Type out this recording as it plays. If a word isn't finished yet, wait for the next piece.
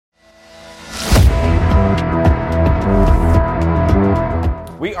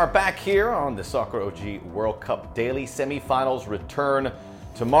We are back here on the Soccer OG World Cup Daily. Semifinals return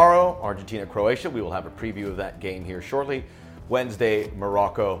tomorrow. Argentina, Croatia. We will have a preview of that game here shortly. Wednesday,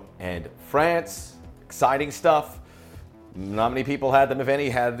 Morocco and France. Exciting stuff. Not many people had them, if any,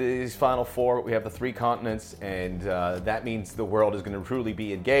 had these Final Four. We have the three continents, and that means the world is going to truly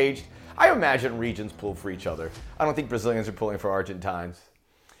be engaged. I imagine regions pull for each other. I don't think Brazilians are pulling for Argentines.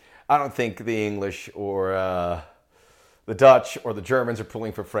 I don't think the English or the Dutch or the Germans are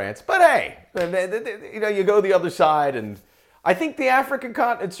pulling for France. But hey, you go the other side, and I think the African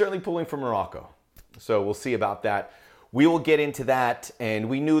continent is certainly pulling for Morocco. So we'll see about that. We will get into that, and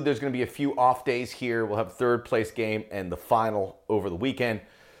we knew there's going to be a few off days here. We'll have a third place game and the final over the weekend.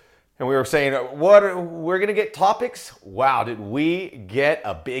 And we were saying, we're going to get topics? Wow, did we get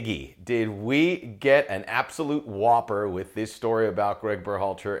a biggie? Did we get an absolute whopper with this story about Greg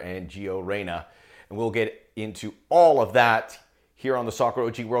Berhalter and Gio Reyna? And we'll get into all of that here on the Soccer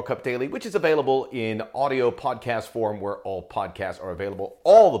OG World Cup Daily, which is available in audio podcast form where all podcasts are available.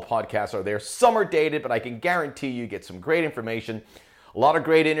 All the podcasts are there. Some are dated, but I can guarantee you get some great information. A lot of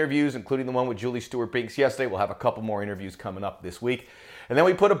great interviews, including the one with Julie Stewart-Binks yesterday. We'll have a couple more interviews coming up this week. And then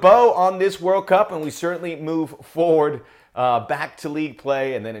we put a bow on this World Cup, and we certainly move forward back to league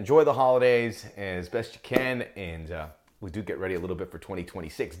play and then enjoy the holidays as best you can. And we do get ready a little bit for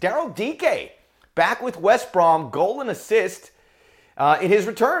 2026. Daryl Dike back with West Brom, goal and assist in his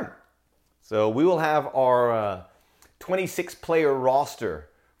return. So we will have our 26-player roster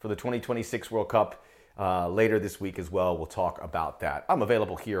for the 2026 World Cup later this week as well. We'll talk about that. I'm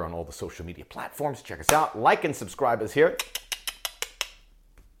available here on all the social media platforms. Check us out. Like and subscribe us here.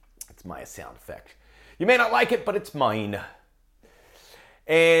 It's my sound effect. You may not like it, but it's mine.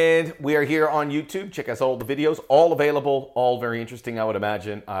 And we are here on YouTube. Check us all the videos. All available. All very interesting, I would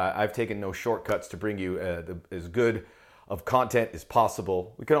imagine. I've taken no shortcuts to bring you as good of content as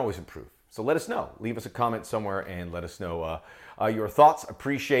possible. We can always improve. So let us know. Leave us a comment somewhere and let us know your thoughts.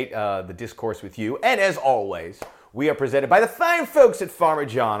 Appreciate the discourse with you. And as always, we are presented by the fine folks at Farmer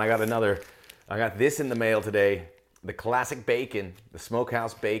John. I got this in the mail today. The classic bacon, the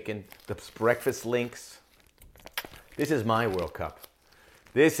smokehouse bacon, the breakfast links. This is my World Cup.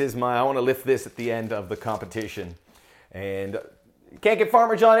 I want to lift this at the end of the competition. And you can't get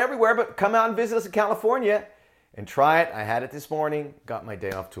Farmer John everywhere, but come out and visit us in California and try it. I had it this morning. Got my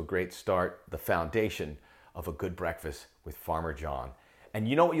day off to a great start. The foundation of a good breakfast with Farmer John. And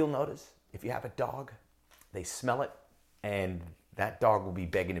you know what you'll notice? If you have a dog, they smell it, and that dog will be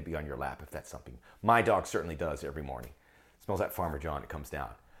begging to be on your lap if that's something. My dog certainly does every morning. Smells that Farmer John, it comes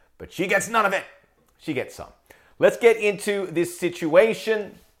down. But she gets none of it. She gets some. Let's get into this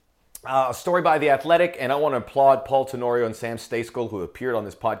situation. A story by The Athletic, and I want to applaud Paul Tenorio and Sam Stejskal, who appeared on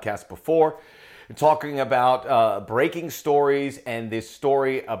this podcast before, talking about breaking stories and this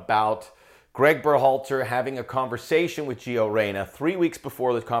story about Greg Berhalter having a conversation with Gio Reyna 3 weeks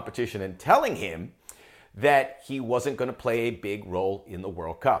before the competition and telling him that he wasn't going to play a big role in the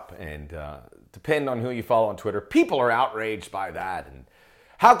World Cup. And depending on who you follow on Twitter, people are outraged by that. And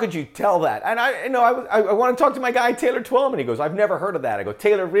how could you tell that? And I want to talk to my guy, Taylor Twellman. He goes, I've never heard of that. I go,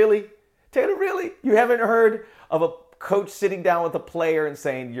 Taylor, really? Taylor, really? You haven't heard of a coach sitting down with a player and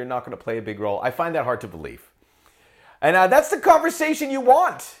saying you're not going to play a big role? I find that hard to believe. And that's the conversation you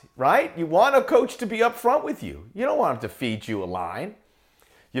want, right? You want a coach to be upfront with you. You don't want him to feed you a line.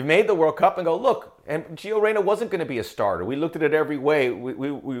 You've made the World Cup and go, look, and Gio Reyna wasn't going to be a starter. We looked at it every way.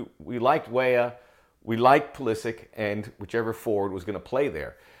 We liked Weah, we liked Pulisic, and whichever forward was going to play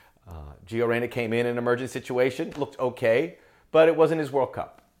there. Gio Reyna came in an emergent situation, looked okay, but it wasn't his World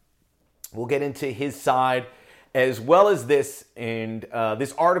Cup. We'll get into his side as well as this, and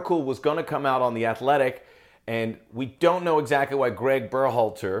this article was going to come out on The Athletic, and we don't know exactly why Greg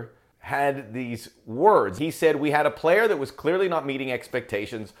Berhalter had these words. He said, we had a player that was clearly not meeting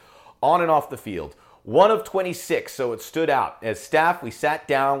expectations on and off the field. 1 of 26, so it stood out. As staff, we sat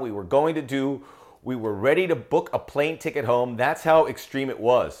down, we were ready to book a plane ticket home. That's how extreme it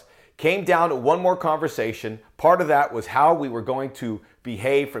was. Came down to one more conversation. Part of that was how we were going to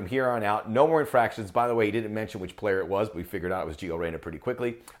behave from here on out. No more infractions. By the way, he didn't mention which player it was, but we figured out it was Gio Reyna pretty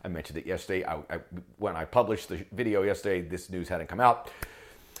quickly. I mentioned it yesterday. When I published the video yesterday, this news hadn't come out.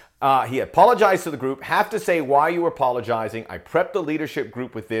 He apologized to the group. Have to say why you were apologizing. I prepped the leadership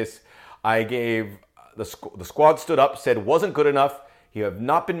group with this. I gave the squad stood up, said it wasn't good enough. You have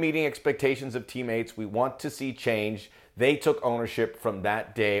not been meeting expectations of teammates. We want to see change. They took ownership from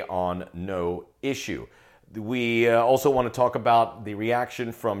that day on, no issue. We also want to talk about the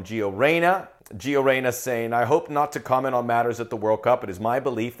reaction from Gio Reyna. Gio Reyna saying, I hope not to comment on matters at the World Cup. It is my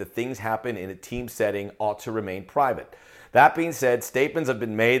belief that things happen in a team setting ought to remain private. That being said, statements have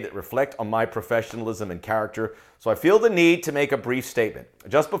been made that reflect on my professionalism and character, so I feel the need to make a brief statement.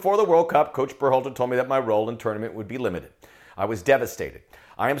 Just before the World Cup, Coach Berhalter told me that my role in the tournament would be limited. I was devastated.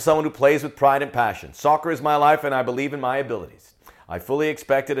 I am someone who plays with pride and passion. Soccer is my life, and I believe in my abilities. I fully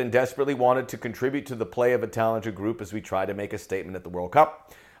expected and desperately wanted to contribute to the play of a talented group as we try to make a statement at the World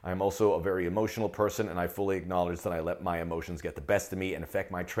Cup. I am also a very emotional person, and I fully acknowledge that I let my emotions get the best of me and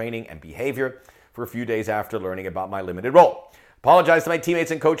affect my training and behavior for a few days after learning about my limited role. Apologized to my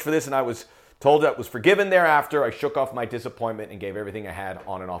teammates and coach for this, and I was told that was forgiven thereafter. I shook off my disappointment and gave everything I had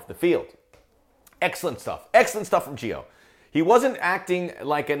on and off the field. Excellent stuff. Excellent stuff from Gio. He wasn't acting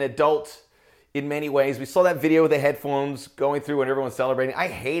like an adult in many ways. We saw that video with the headphones going through and everyone celebrating. I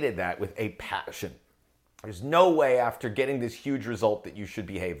hated that with a passion. There's no way after getting this huge result that you should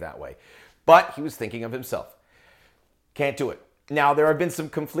behave that way. But he was thinking of himself. Can't do it. Now, there have been some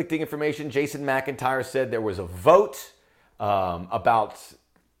conflicting information. Jason McIntyre said there was a vote about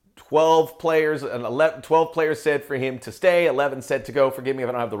 12 players. 12 players said for him to stay. 11 said to go. Forgive me if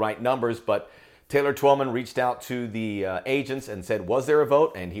I don't have the right numbers, but Taylor Twellman reached out to the agents and said, was there a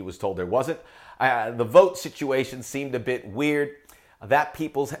vote? And he was told there wasn't. The vote situation seemed a bit weird. That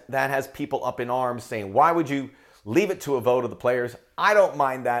has people up in arms saying, why would you leave it to a vote of the players? I don't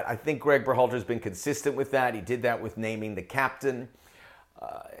mind that. I think Greg Berhalter has been consistent with that. He did that with naming the captain.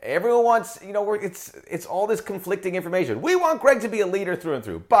 Everyone wants, it's all this conflicting information. We want Greg to be a leader through and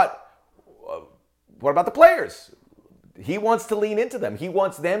through. But what about the players? He wants to lean into them. He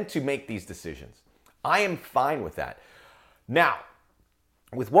wants them to make these decisions. I am fine with that. Now,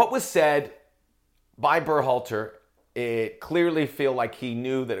 with what was said by Berhalter, it clearly feel like he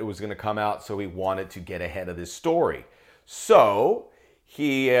knew that it was going to come out, so he wanted to get ahead of this story. So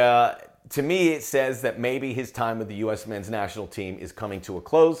he, to me, it says that maybe his time with the U.S. men's national team is coming to a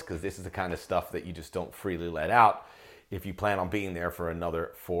close, because this is the kind of stuff that you just don't freely let out if you plan on being there for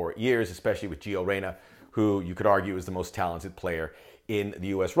another 4 years, especially with Gio Reyna, who you could argue is the most talented player in the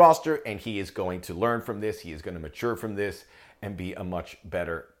U.S. roster, and he is going to learn from this. He is going to mature from this and be a much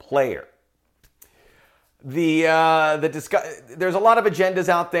better player. There's a lot of agendas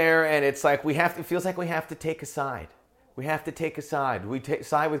out there, and it's like it feels like we have to take a side. We have to take a side. Do we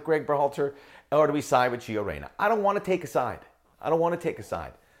side with Greg Berhalter, or do we side with Gio Reyna? I don't want to take a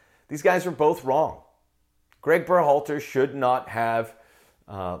side. These guys are both wrong. Greg Berhalter should not have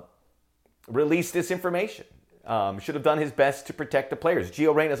released this information. Should have done his best to protect the players.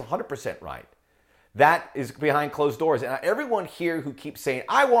 Gio Reyna is 100% right. That is behind closed doors. And everyone here who keeps saying,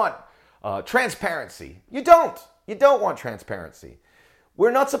 I want transparency. You don't want transparency.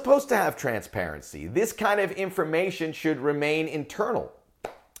 We're not supposed to have transparency. This kind of information should remain internal.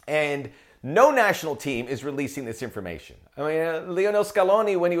 And no national team is releasing this information. I mean, Lionel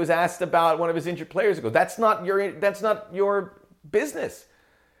Scaloni, when he was asked about one of his injured players, goes, that's not your business.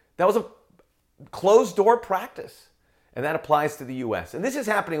 That was a closed door practice. And that applies to the U.S. And this is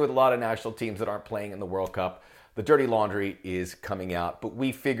happening with a lot of national teams that aren't playing in the World Cup. The dirty laundry is coming out, but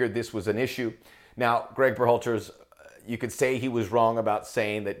we figured this was an issue. Now, Greg Berhalter's, you could say he was wrong about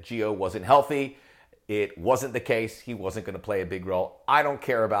saying that Gio wasn't healthy. It wasn't the case. He wasn't going to play a big role. I don't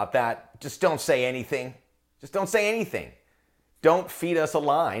care about that. Just don't say anything. Don't feed us a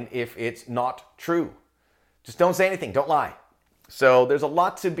line if it's not true. Just don't say anything. Don't lie. So there's a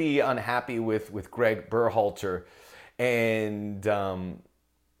lot to be unhappy with Greg Berhalter. And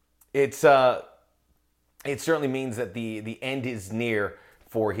it certainly means that the end is near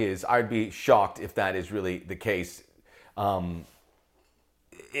for his. I'd be shocked if that is really the case.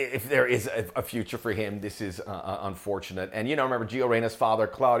 If there is a future for him, this is unfortunate. And, remember Gio Reyna's father,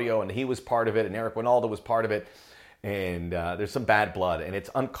 Claudio, and he was part of it, and Eric Winaldo was part of it. And there's some bad blood, and it's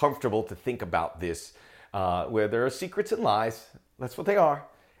uncomfortable to think about this, where there are secrets and lies. That's what they are.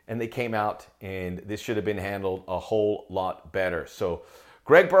 And they came out, and this should have been handled a whole lot better. So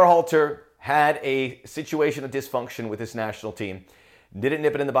Greg Berhalter had a situation of dysfunction with his national team, didn't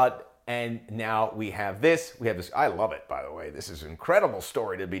nip it in the bud, and now we have this. I love it, by the way. This is an incredible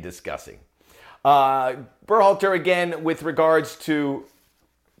story to be discussing. Berhalter, again, with regards to,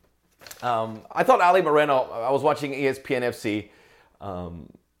 I thought Ali Moreno, I was watching ESPN FC,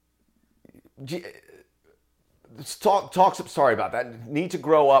 sorry about that, need to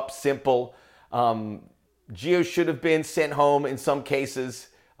grow up, simple. Gio should have been sent home in some cases,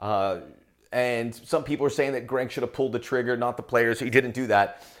 and some people are saying that Greg should have pulled the trigger, not the players. He didn't do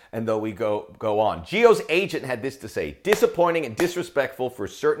that, and though we go on. Gio's agent had this to say: disappointing and disrespectful for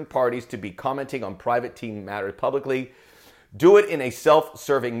certain parties to be commenting on private team matters publicly. Do it in a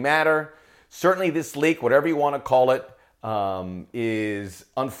self-serving manner. Certainly this leak, whatever you want to call it, is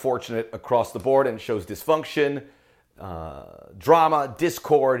unfortunate across the board and shows dysfunction. drama,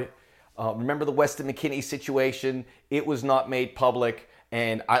 discord. Remember the Weston McKennie situation? It was not made public,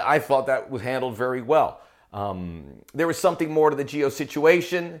 and I thought that was handled very well. There was something more to the Gio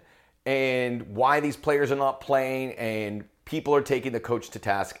situation and why these players are not playing, and people are taking the coach to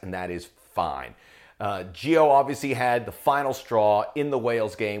task, and that is fine. Gio obviously had the final straw in the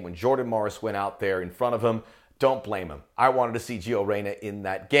Wales game when Jordan Morris went out there in front of him. Don't blame him. I wanted to see Gio Reyna in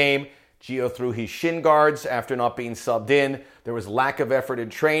that game. Gio threw his shin guards after not being subbed in. There was lack of effort in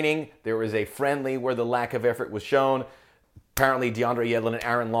training. There was a friendly where the lack of effort was shown. Apparently, DeAndre Yedlin and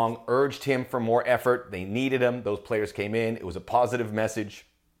Aaron Long urged him for more effort. They needed him. Those players came in. It was a positive message.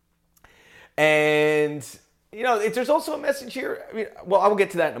 And, there's also a message here. I will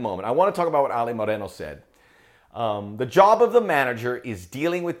get to that in a moment. I want to talk about what Ali Moreno said. The job of the manager is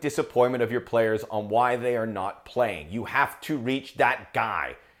dealing with disappointment of your players on why they are not playing. You have to reach that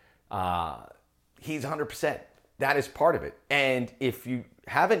guy. He's 100%. That is part of it. And if you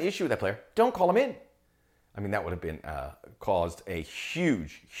have an issue with that player, don't call him in. That would have been caused a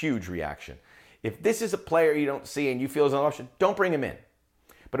huge, huge reaction. If this is a player you don't see and you feel is an option, don't bring him in.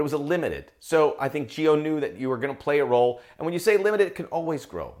 But it was a limited. So I think Gio knew that you were going to play a role. And when you say limited, it can always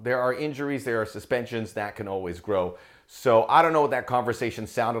grow. There are injuries, there are suspensions, that can always grow. So I don't know what that conversation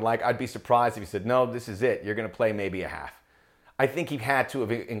sounded like. I'd be surprised if he said, no, this is it. You're going to play maybe a half. I think he had to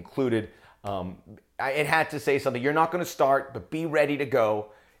have included, it had to say something. You're not going to start, but be ready to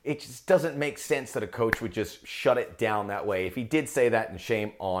go. It just doesn't make sense that a coach would just shut it down that way. If he did say that, then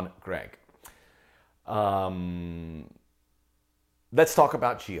shame on Greg. Let's talk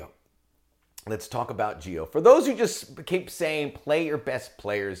about Gio. For those who just keep saying play your best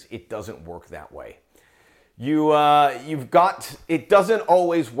players, it doesn't work that way. It doesn't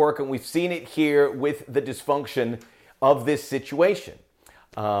always work, and we've seen it here with the dysfunction of this situation.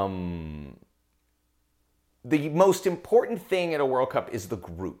 The most important thing at a World Cup is the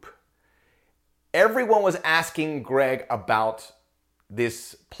group. Everyone was asking Greg about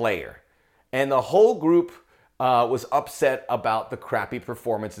this player, and the whole group was upset about the crappy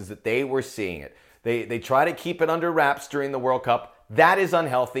performances that they were seeing. They try to keep it under wraps during the World Cup. That is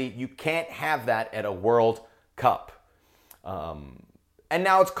unhealthy. You can't have that at a World Cup. And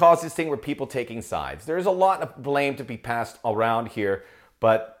now it's caused this thing where people taking sides. There's a lot of blame to be passed around here,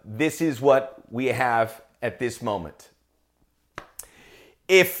 but this is what we have at this moment.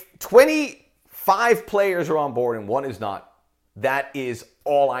 If 25 players are on board and one is not, that is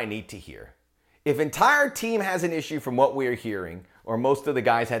all I need to hear. If entire team has an issue from what we're hearing, or most of the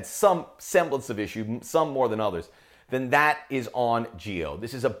guys had some semblance of issue, some more than others, then that is on Gio.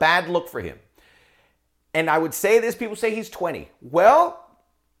 This is a bad look for him. And I would say this, people say he's 20. Well,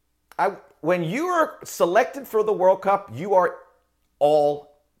 when you are selected for the World Cup, you are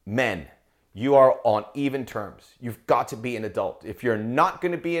all men. You are on even terms. You've got to be an adult. If you're not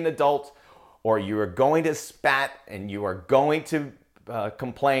going to be an adult, or you are going to spat and you are going to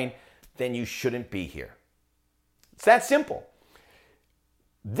complain, then you shouldn't be here. It's that simple.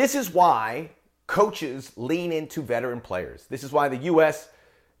 This is why coaches lean into veteran players. This is why the U.S.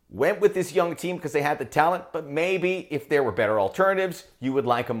 went with this young team, because they had the talent, but maybe if there were better alternatives, you would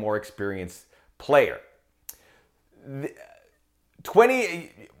like a more experienced player.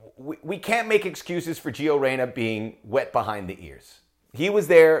 We can't make excuses for Gio Reyna being wet behind the ears. He was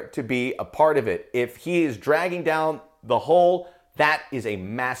there to be a part of it. If he is dragging down the hole, that is a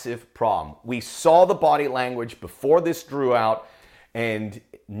massive problem. We saw the body language before this drew out, and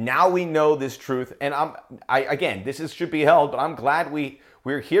now we know this truth. And this should be held, but I'm glad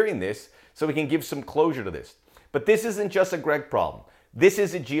we're hearing this so we can give some closure to this. But this isn't just a Greg problem. This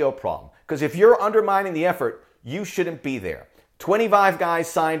is a Gio problem. Because if you're undermining the effort, you shouldn't be there. 25 guys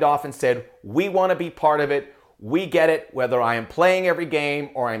signed off and said, we want to be part of it. We get it, whether I am playing every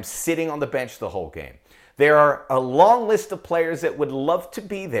game or I'm sitting on the bench the whole game. There are a long list of players that would love to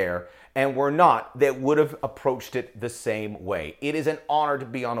be there and were not, that would have approached it the same way. It is an honor to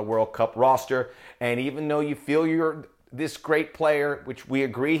be on a World Cup roster, and even though you feel you're this great player, which we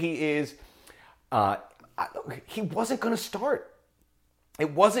agree he is, he wasn't going to start.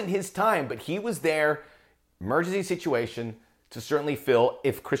 It wasn't his time, but he was there, emergency situation, to certainly fill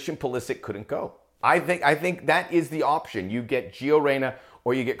if Christian Pulisic couldn't go. I think that is the option. You get Gio Reyna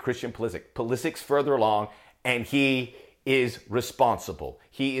or you get Christian Pulisic. Pulisic's further along, and he is responsible.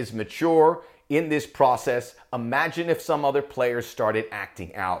 He is mature in this process. Imagine if some other players started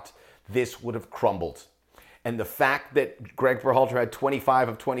acting out. This would have crumbled. And the fact that Greg Berhalter had 25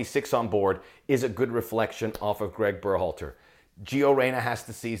 of 26 on board is a good reflection off of Greg Berhalter. Gio Reyna has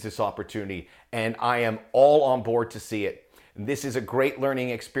to seize this opportunity, and I am all on board to see it. And this is a great learning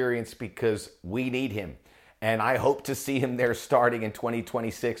experience because we need him. And I hope to see him there starting in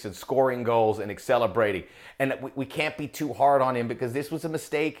 2026 and scoring goals and celebrating. And we can't be too hard on him because this was a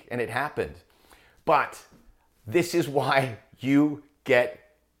mistake and it happened. But this is why you get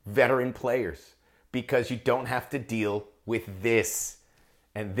veteran players, because you don't have to deal with this.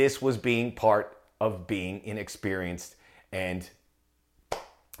 And this was being part of being inexperienced and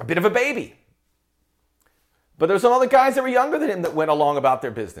a bit of a baby. But there's some other guys that were younger than him that went along about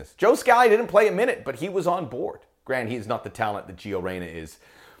their business. Joe Scally didn't play a minute, but he was on board. Granted, he's not the talent that Gio Reyna is.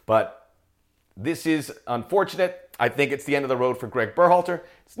 But this is unfortunate. I think it's the end of the road for Greg Berhalter.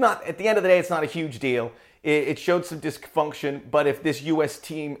 It's not, at the end of the day, it's not a huge deal. It showed some dysfunction, but if this U.S.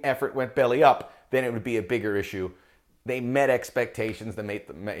 team effort went belly up, then it would be a bigger issue. They met expectations. They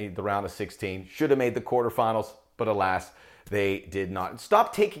made the round of 16. Should have made the quarterfinals, but alas, they did not.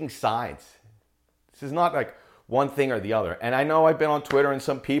 Stop taking sides. This is not like one thing or the other. And I know I've been on Twitter and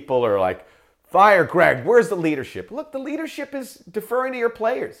some people are like, fire Greg, where's the leadership? Look, the leadership is deferring to your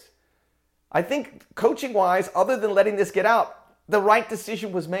players. I think coaching-wise, other than letting this get out, the right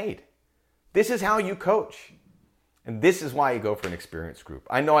decision was made. This is how you coach. And this is why you go for an experienced group.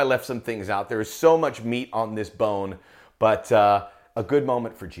 I know I left some things out. There is so much meat on this bone, but a good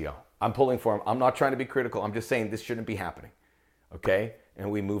moment for Gio. I'm pulling for him. I'm not trying to be critical. I'm just saying this shouldn't be happening. Okay?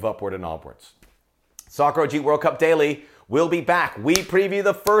 And we move upward and onwards. Soccer OG World Cup Daily will be back. We preview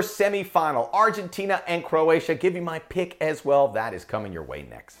the first semifinal, Argentina and Croatia. Give you my pick as well. That is coming your way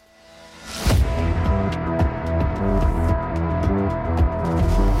next.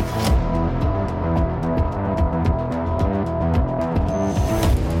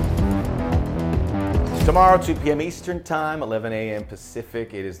 Tomorrow, 2 p.m. Eastern Time, 11 a.m.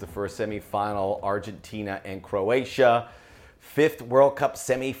 Pacific. It is the first semifinal, Argentina and Croatia. Fifth World Cup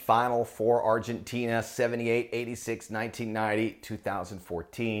semifinal for Argentina, 78, 86, 1990,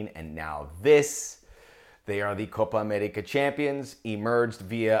 2014, and now this. They are the Copa America champions, emerged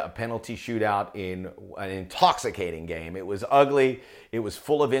via a penalty shootout in an intoxicating game. It was ugly. It was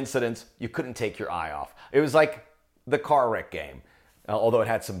full of incidents. You couldn't take your eye off. It was like the car wreck game, although it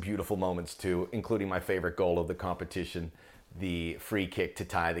had some beautiful moments too, including my favorite goal of the competition, the free kick to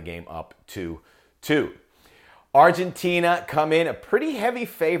tie the game up 2-2. Argentina come in a pretty heavy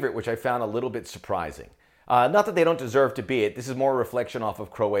favorite, which I found a little bit surprising. Not that they don't deserve to be it. This is more a reflection off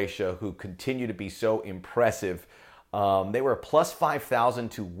of Croatia, who continue to be so impressive. They were plus 5,000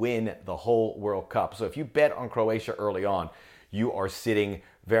 to win the whole World Cup. So if you bet on Croatia early on, you are sitting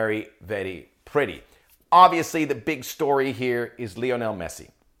very, very pretty. Obviously, the big story here is Lionel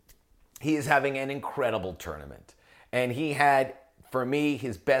Messi. He is having an incredible tournament. And he had, for me,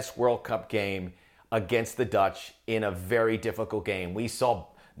 his best World Cup game against the Dutch in a very difficult game. We saw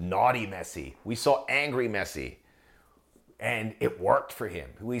naughty Messi. We saw angry Messi. And it worked for him.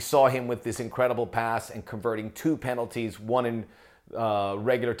 We saw him with this incredible pass and converting 2 penalties, one in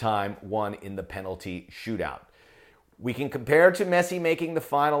regular time, one in the penalty shootout. We can compare to Messi making the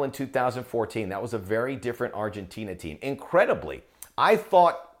final in 2014. That was a very different Argentina team. Incredibly, I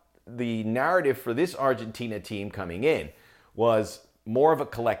thought the narrative for this Argentina team coming in was more of a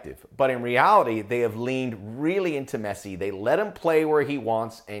collective. But in reality, they have leaned really into Messi. They let him play where he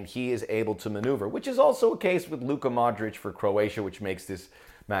wants, and he is able to maneuver, which is also a case with Luka Modric for Croatia, which makes this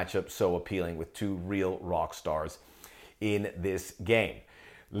matchup so appealing with 2 real rock stars in this game.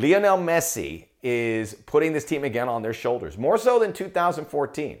 Lionel Messi is putting this team again on their shoulders, more so than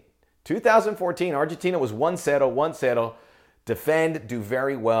 2014. 2014, Argentina was 1-0, defend, do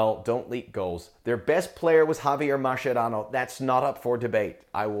very well, don't leak goals. Their best player was Javier Mascherano. That's not up for debate.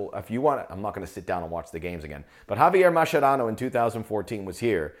 I will, if you want, I'm not going to sit down and watch the games again. But Javier Mascherano in 2014 was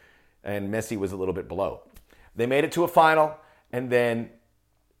here, and Messi was a little bit below. They made it to a final, and then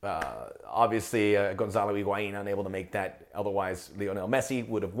obviously Gonzalo Higuain unable to make that. Otherwise, Lionel Messi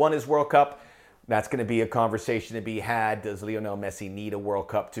would have won his World Cup. That's going to be a conversation to be had. Does Lionel Messi need a World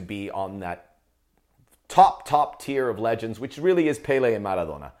Cup to be on that top tier of legends, which really is Pele and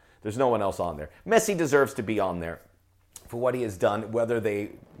Maradona? There's no one else on there. Messi deserves to be on there for what he has done, whether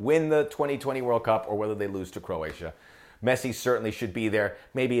they win the 2020 World Cup or whether they lose to Croatia. Messi certainly should be there,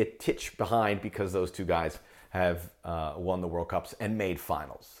 maybe a titch behind because those 2 guys have won the World Cups and made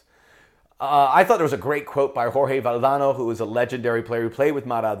finals. I thought there was a great quote by Jorge Valdano, who is a legendary player who played with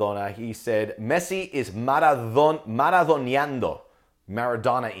Maradona. He said, Messi is Maradonaing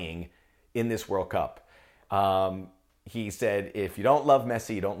in this World Cup. He said, if you don't love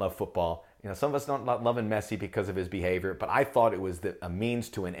Messi, you don't love football. You know, some of us don't loving Messi because of his behavior, but I thought it was a means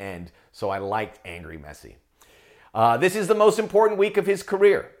to an end, so I liked angry Messi. This is the most important week of his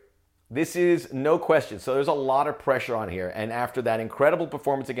career. This is no question. So there's a lot of pressure on here. And after that incredible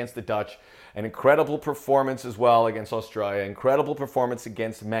performance against the Dutch, an incredible performance as well against Australia, incredible performance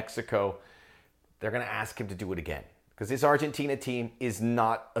against Mexico, they're going to ask him to do it again. Because this Argentina team is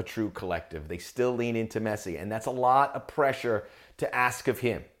not a true collective. They still lean into Messi. And that's a lot of pressure to ask of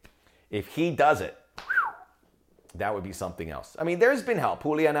him. If he does it, that would be something else. I mean, there's been help.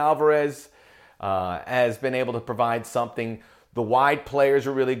 Julian Alvarez has been able to provide something. The wide players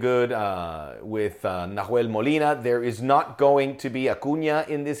are really good with Nahuel Molina. There is not going to be Acuna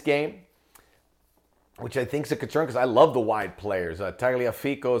in this game, which I think is a concern because I love the wide players.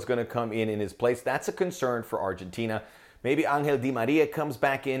 Tagliafico is going to come in his place. That's a concern for Argentina. Maybe Angel Di Maria comes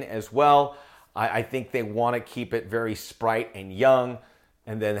back in as well. I think they want to keep it very sprite and young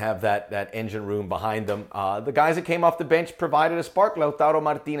and then have that engine room behind them. The guys that came off the bench provided a spark. Lautaro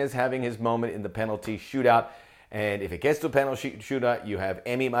Martinez having his moment in the penalty shootout. And if it gets to a penalty shootout, you have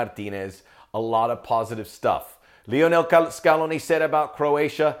Emi Martinez. A lot of positive stuff. Lionel Scaloni said about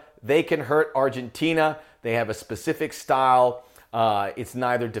Croatia, they can hurt Argentina. They have a specific style. It's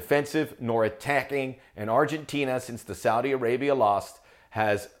neither defensive nor attacking. And Argentina, since the Saudi Arabia lost,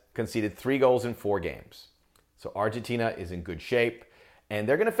 has conceded 3 goals in 4 games. So Argentina is in good shape. And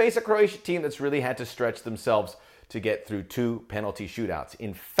they're going to face a Croatia team that's really had to stretch themselves to get through 2 penalty shootouts.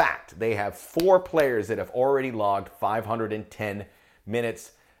 In fact, they have 4 players that have already logged 510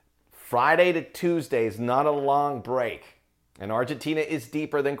 minutes. Friday to Tuesday is not a long break. And Argentina is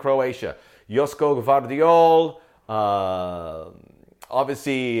deeper than Croatia. Josko Gvardiol,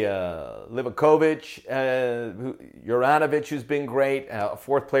 obviously Livakovic, Juranovic, who's been great. A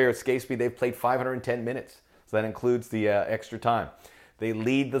 4th player escapes me. They've played 510 minutes. So that includes the extra time. They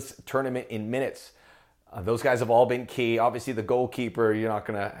lead this tournament in minutes. Those guys have all been key. Obviously, the goalkeeper, you're not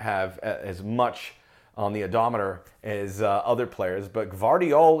going to have as much on the odometer as other players. But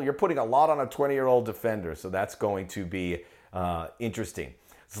Gvardiol, you're putting a lot on a 20-year-old defender, so that's going to be interesting.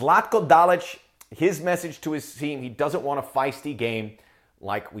 Zlatko Dalic, his message to his team, he doesn't want a feisty game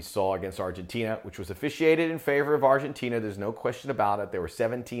like we saw against Argentina, which was officiated in favor of Argentina. There's no question about it. There were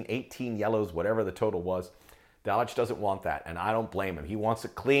 17, 18 yellows, whatever the total was. Dalic doesn't want that, and I don't blame him. He wants a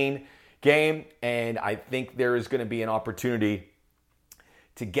clean game, and I think there is going to be an opportunity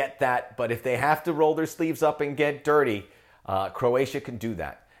to get that. But if they have to roll their sleeves up and get dirty, Croatia can do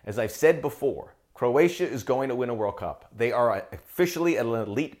that. As I've said before, Croatia is going to win a World Cup. They are officially an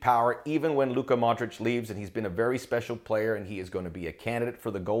elite power, even when Luka Modric leaves, and he's been a very special player, and he is going to be a candidate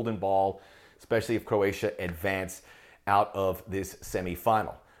for the Golden Ball, especially if Croatia advance out of this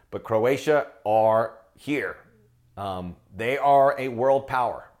semifinal. But Croatia are here. They are a world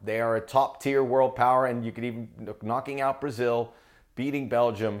power. They are a top-tier world power, and you could even knocking out Brazil, beating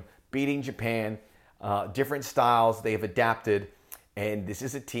Belgium, beating Japan, different styles. They have adapted, and this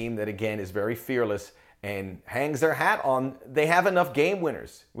is a team that, again, is very fearless and hangs their hat on. They have enough game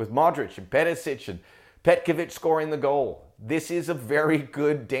winners with Modric and Perisic and Petkovic scoring the goal. This is a very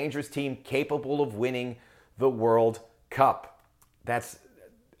good, dangerous team capable of winning the World Cup. That's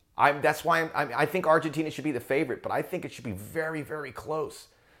why I think Argentina should be the favorite, but I think it should be very, very close.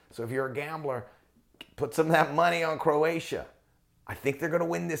 So if you're a gambler, put some of that money on Croatia. I think they're going to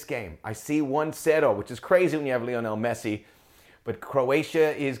win this game. I see 1-0, which is crazy when you have Lionel Messi, but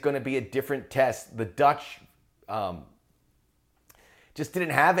Croatia is going to be a different test. The Dutch just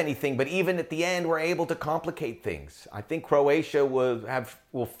didn't have anything, but even at the end were able to complicate things. I think Croatia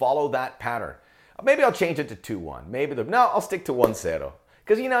will follow that pattern. Maybe I'll change it to 2-1. I'll stick to 1-0.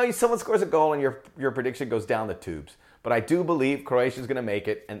 Because, someone scores a goal and your prediction goes down the tubes. But I do believe Croatia's going to make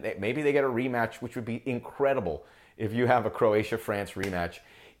it, and maybe they get a rematch, which would be incredible if you have a Croatia-France rematch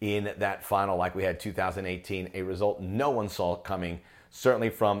in that final like we had 2018, a result no one saw coming, certainly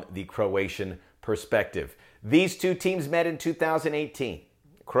from the Croatian perspective. These two teams met in 2018.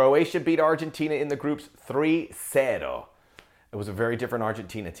 Croatia beat Argentina in the groups 3-0. It was a very different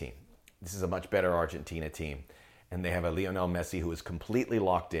Argentina team. This is a much better Argentina team. And they have a Lionel Messi who is completely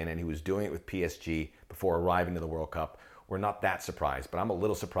locked in, and he was doing it with PSG before arriving to the World Cup. We're not that surprised, but I'm a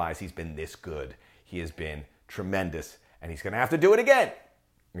little surprised he's been this good. He has been tremendous, and he's going to have to do it again.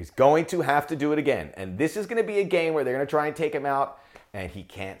 He's going to have to do it again. And this is going to be a game where they're going to try and take him out, and he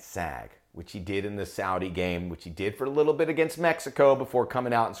can't sag, which he did in the Saudi game, which he did for a little bit against Mexico before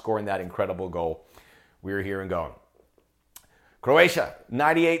coming out and scoring that incredible goal. We're here and going. Croatia,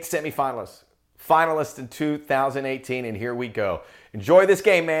 98 semifinalists. Finalists in 2018, and here we go. Enjoy this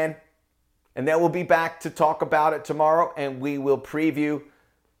game, man. And then we'll be back to talk about it tomorrow, and we will preview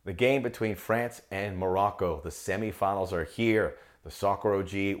the game between France and Morocco. The semifinals are here. The Soccer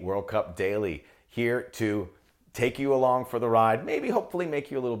OG World Cup Daily here to take you along for the ride, maybe hopefully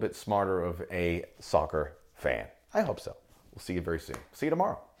make you a little bit smarter of a soccer fan. I hope so. We'll see you very soon. See you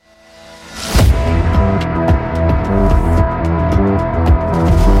tomorrow.